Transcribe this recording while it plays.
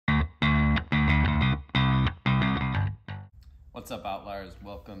What's up, outliers?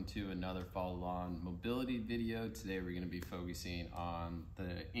 Welcome to another follow-on mobility video. Today we're going to be focusing on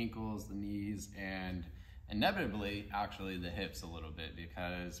the ankles, the knees, and inevitably actually the hips a little bit,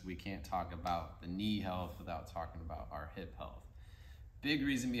 because we can't talk about the knee health without talking about our hip health. Big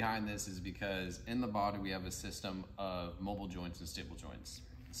reason behind this is because in the body we have a system of mobile joints and stable joints.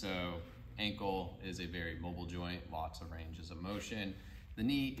 So ankle is a very mobile joint, lots of ranges of motion. The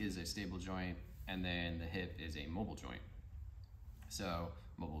knee is a stable joint, and then the hip is a mobile joint. So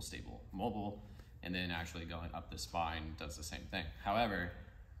mobile, stable, mobile, and then actually going up the spine does the same thing. However,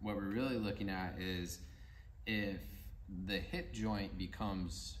 what we're really looking at is if the hip joint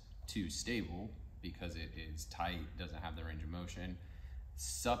becomes too stable because it is tight, doesn't have the range of motion,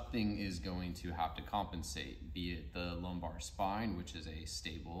 something is going to have to compensate, be it the lumbar spine, which is a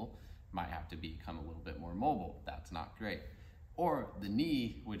stable, might have to become a little bit more mobile. That's not great. Or the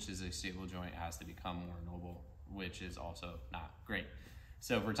knee, which is a stable joint, has to become more mobile, which is also not great.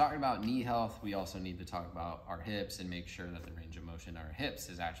 So if we're talking about knee health, we also need to talk about our hips and make sure that the range of motion in our hips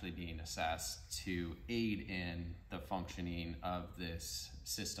is actually being assessed to aid in the functioning of this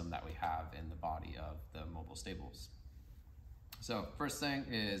system that we have in the body of the mobile stables. So first thing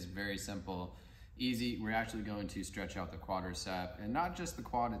is very simple, easy. We're actually going to stretch out the quadricep, and not just the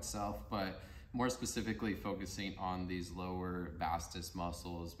quad itself, but more specifically focusing on these lower vastus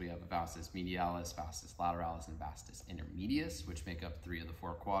muscles. We have a vastus medialis, vastus lateralis, and vastus intermedius, which make up 3 of the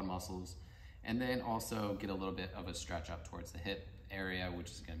 4 quad muscles. And then also get a little bit of a stretch up towards the hip area,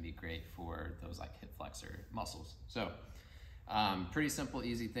 which is gonna be great for those like hip flexor muscles. So pretty simple,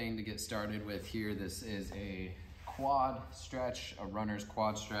 easy thing to get started with here. This is a quad stretch, a runner's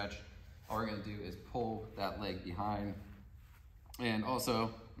quad stretch. All we're gonna do is pull that leg behind, and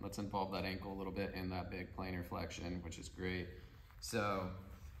also let's involve that ankle a little bit in that big plantar flexion, which is great. So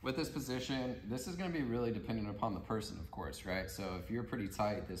with this position, this is gonna be really dependent upon the person, of course, right? So if you're pretty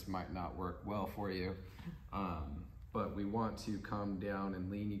tight, this might not work well for you. But we want to come down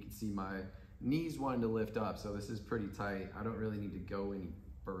and lean. You can see my knees wanting to lift up, so this is pretty tight. I don't really need to go any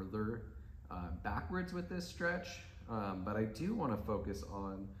further backwards with this stretch, but I do wanna focus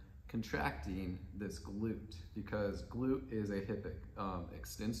on contracting this glute, because glute is a hip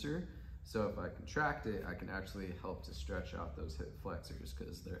extensor. So if I contract it, I can actually help to stretch out those hip flexors,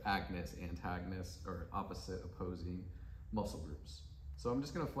 because they're agonist, antagonist, or opposite opposing muscle groups. So I'm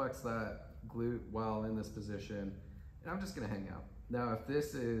just gonna flex that glute while in this position, and I'm just gonna hang out. Now, if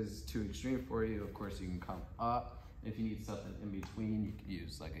this is too extreme for you, of course you can come up. If you need something in between, you can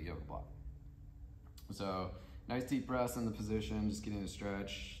use like a yoga block. So nice deep breaths in the position, just getting a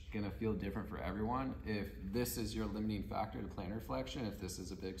stretch. Gonna feel different for everyone. If this is your limiting factor to plantar flexion, if this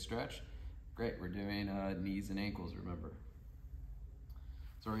is a big stretch, great, we're doing knees and ankles, remember.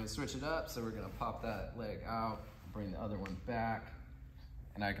 So we're gonna switch it up. So we're gonna pop that leg out, bring the other one back,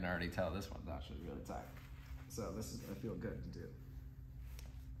 and I can already tell this one's actually really tight. So this is gonna feel good to do.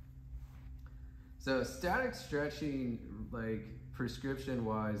 So static stretching, like prescription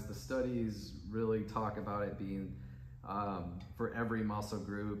wise, the studies really talk about it being for every muscle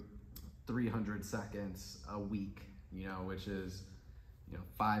group, 300 seconds a week, which is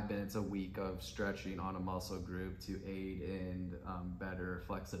 5 minutes a week of stretching on a muscle group to aid in better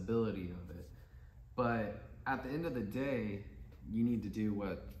flexibility of it. But at the end of the day, you need to do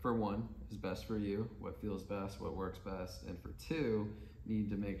what, for one, is best for you, what feels best, what works best, and for 2, you need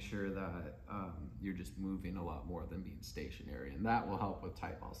to make sure that you're just moving a lot more than being stationary, and that will help with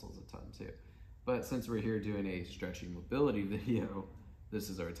tight muscles a ton too. But since we're here doing a stretching mobility video,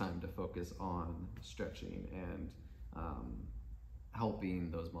 this is our time to focus on stretching and helping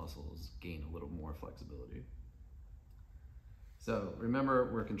those muscles gain a little more flexibility. So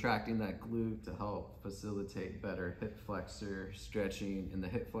remember, we're contracting that glute to help facilitate better hip flexor stretching, and the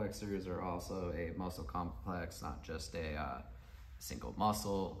hip flexors are also a muscle complex, not just a single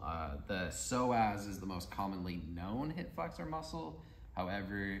muscle. The psoas is the most commonly known hip flexor muscle.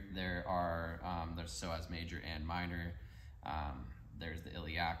 However, there's psoas major and minor. There's the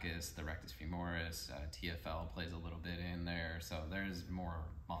iliacus, the rectus femoris, TFL plays a little bit in there. So there's more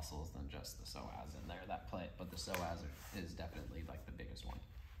muscles than just the psoas in there that play, but the psoas is definitely like the biggest one.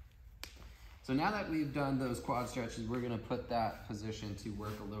 So now that we've done those quad stretches, we're gonna put that position to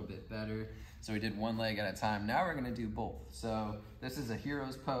work a little bit better. So we did one leg at a time. Now we're gonna do both. So this is a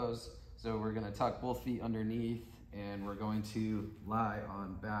hero's pose. So we're gonna tuck both feet underneath, and we're going to lie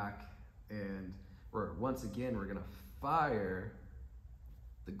on back, and once again, we're gonna fire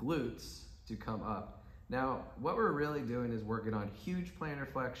the glutes to come up. Now, what we're really doing is working on huge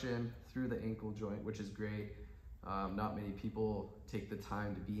plantar flexion through the ankle joint, which is great. Not many people take the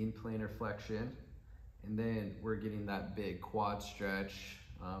time to be in plantar flexion, And then we're getting that big quad stretch,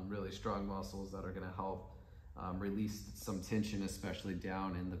 really strong muscles that are gonna help release some tension, especially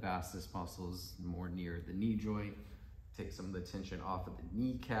down in the vastus muscles more near the knee joint. Take some of the tension off of the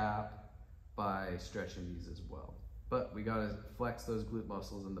kneecap by stretching these as well. But we gotta flex those glute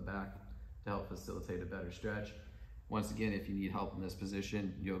muscles in the back to help facilitate a better stretch. Once again, if you need help in this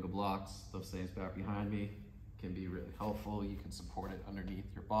position, yoga blocks, those things back behind me, can be really helpful. You can support it underneath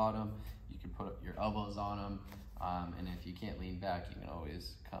your bottom. You can put your elbows on them. And if you can't lean back, you can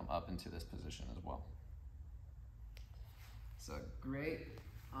always come up into this position as well. So great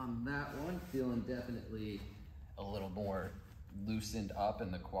on that one. Feeling definitely a little more loosened up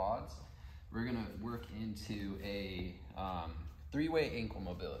in the quads. We're gonna work into a three-way ankle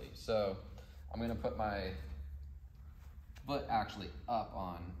mobility. So I'm gonna put my foot actually up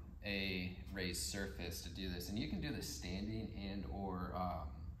on a raised surface to do this. And you can do this standing and or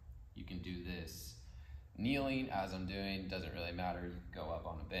you can do this kneeling as I'm doing, doesn't really matter. You can go up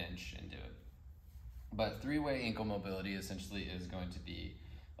on a bench and do it. But three-way ankle mobility essentially is going to be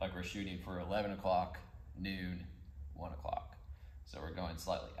like we're shooting for 11 o'clock, noon, 1 o'clock. So we're going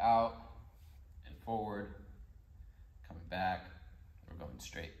slightly out and forward, coming back, we're going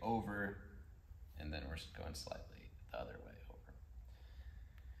straight over, and then we're going slightly the other way over.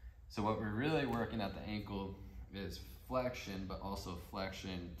 So what we're really working at the ankle is flexion, but also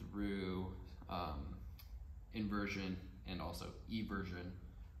flexion through inversion and also eversion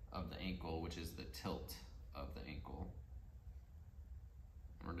of the ankle, which is the tilt of the ankle.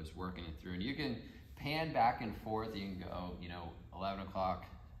 And we're just working it through. And you can pan back and forth. You can go, 11 o'clock,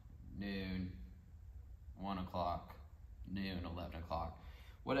 noon, 1 o'clock, noon, 11 o'clock,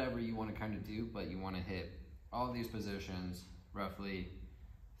 whatever you want to kind of do, but you want to hit all these positions roughly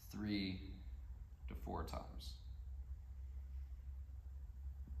 3 to 4 times.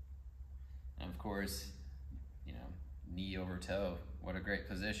 And of course, knee over toe. What a great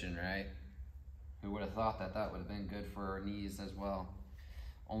position, right? Who would have thought that that would have been good for our knees as well?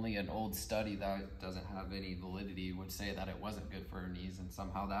 Only an old study that doesn't have any validity would say that it wasn't good for our knees, and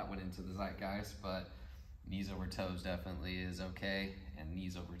somehow that went into the zeitgeist, but knees over toes definitely is okay, and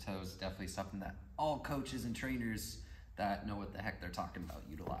knees over toes is definitely something that all coaches and trainers that know what the heck they're talking about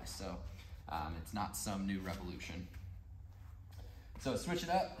utilize. So it's not some new revolution. So switch it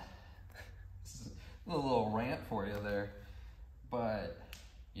up. A little rant for you there, but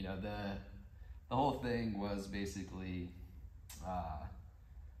the whole thing was basically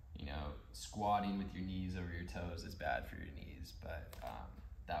squatting with your knees over your toes is bad for your knees, but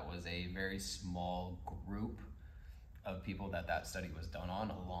that was a very small group of people that study was done on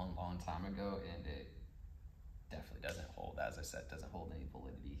a long time ago, and it definitely doesn't hold, as I said, doesn't hold any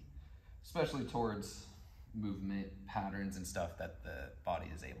validity, especially towards movement patterns and stuff that the body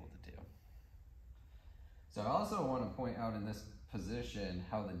is able to do. So I also want to point out in this position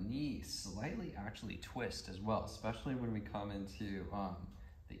how the knee slightly actually twists as well, especially when we come into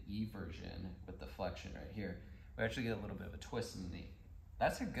the eversion with the flexion right here. We actually get a little bit of a twist in the knee.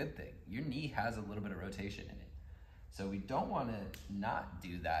 That's a good thing. Your knee has a little bit of rotation in it. So we don't want to not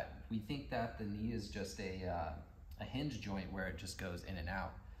do that. We think that the knee is just a hinge joint where it just goes in and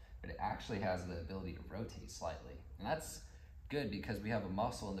out, but it actually has the ability to rotate slightly. And that's good because we have a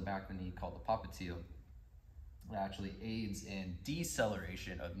muscle in the back of the knee called the popliteal that actually aids in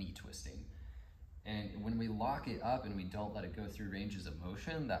deceleration of knee twisting. And when we lock it up and we don't let it go through ranges of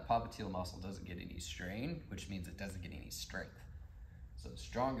motion, that popliteal muscle doesn't get any strain, which means it doesn't get any strength. So the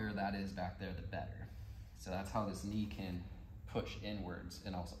stronger that is back there, the better. So that's how this knee can push inwards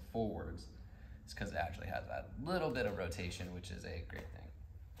and also forwards. It's because it actually has that little bit of rotation, which is a great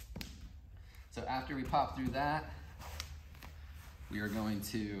thing. So after we pop through that, we are going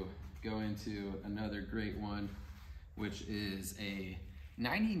to go into another great one, which is a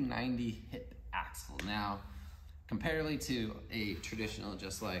 90-90 hip axle. Now, comparatively to a traditional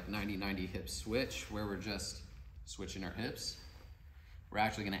just like 90-90 hip switch, where we're just switching our hips, we're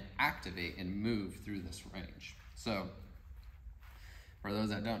actually gonna activate and move through this range. So, for those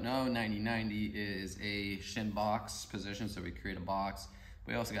that don't know, 90-90 is a shin box position, so we create a box.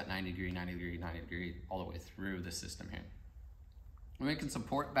 We also got 90 degree, 90 degree, 90 degree, all the way through the system here. We can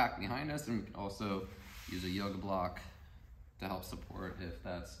support back behind us, and we can also use a yoga block to help support if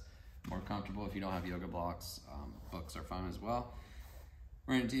that's more comfortable. If you don't have yoga blocks, books are fine as well.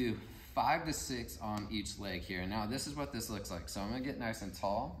 We're gonna do 5 to 6 on each leg here. Now this is what this looks like. So I'm gonna get nice and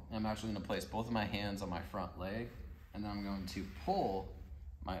tall. I'm actually gonna place both of my hands on my front leg, and then I'm going to pull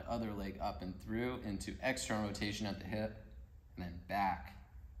my other leg up and through into external rotation at the hip, and then back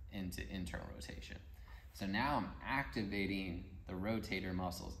into internal rotation. So now I'm activating the rotator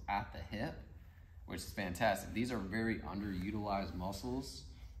muscles at the hip, which is fantastic. These are very underutilized muscles,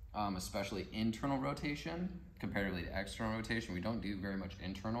 especially internal rotation comparatively to external rotation. We don't do very much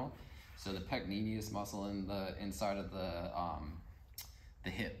internal. So the pectineus muscle in the inside of the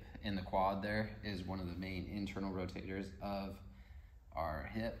hip in the quad there is one of the main internal rotators of our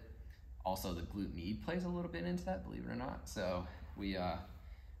hip. Also, the glute med plays a little bit into that, believe it or not. So we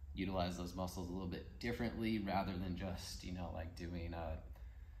utilize those muscles a little bit differently rather than just, you know, like doing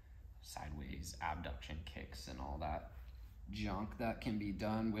sideways abduction kicks and all that junk that can be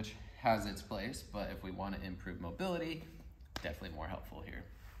done, which has its place. But if we want to improve mobility, definitely more helpful here.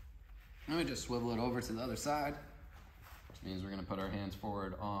 Let me just swivel it over to the other side, which means we're going to put our hands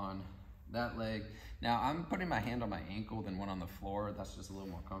forward on that leg. Now I'm putting my hand on my ankle than one on the floor. That's just a little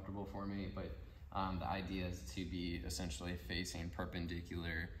more comfortable for me, but the idea is to be essentially facing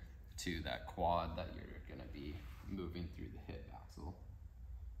perpendicular to that quad that you're going to be moving through the hip axle.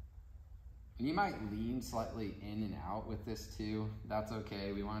 And you might lean slightly in and out with this too. That's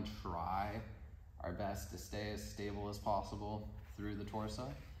okay. We want to try our best to stay as stable as possible through the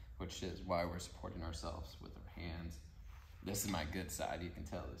torso, which is why we're supporting ourselves with our hands. This is my good side. You can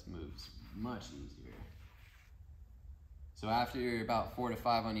tell this moves much easier. So after you're about 4 to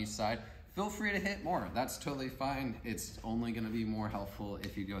 5 on each side, feel free to hit more. That's totally fine. It's only going to be more helpful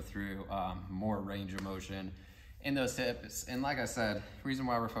if you go through more range of motion in those hips. And like I said, the reason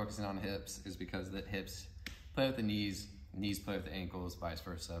why we're focusing on hips is because the hips play with the knees play with the ankles, vice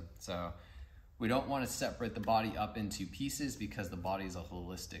versa. So we don't want to separate the body up into pieces because the body is a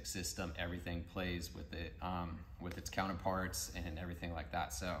holistic system. Everything plays with it, with its counterparts and everything like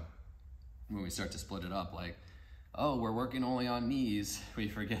that. So when we start to split it up, like, oh, we're working only on knees, we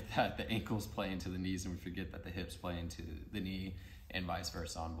forget that the ankles play into the knees and we forget that the hips play into the knee and vice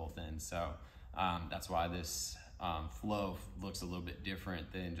versa on both ends. So that's why this flow looks a little bit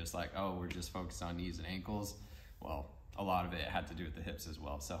different than just like, oh, we're just focused on knees and ankles. Well, a lot of it had to do with the hips as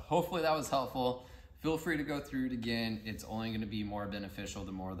well. So hopefully that was helpful. Feel free to go through it again. It's only going to be more beneficial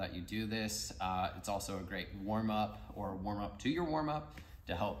the more that you do this. It's also a great warm-up or warm-up to your warm-up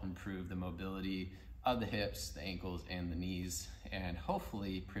to help improve the mobility of the hips, the ankles, and the knees, and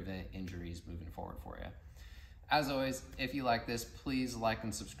hopefully prevent injuries moving forward for you. As always, if you like this, please like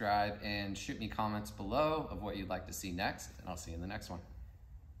and subscribe and shoot me comments below of what you'd like to see next, and I'll see you in the next one.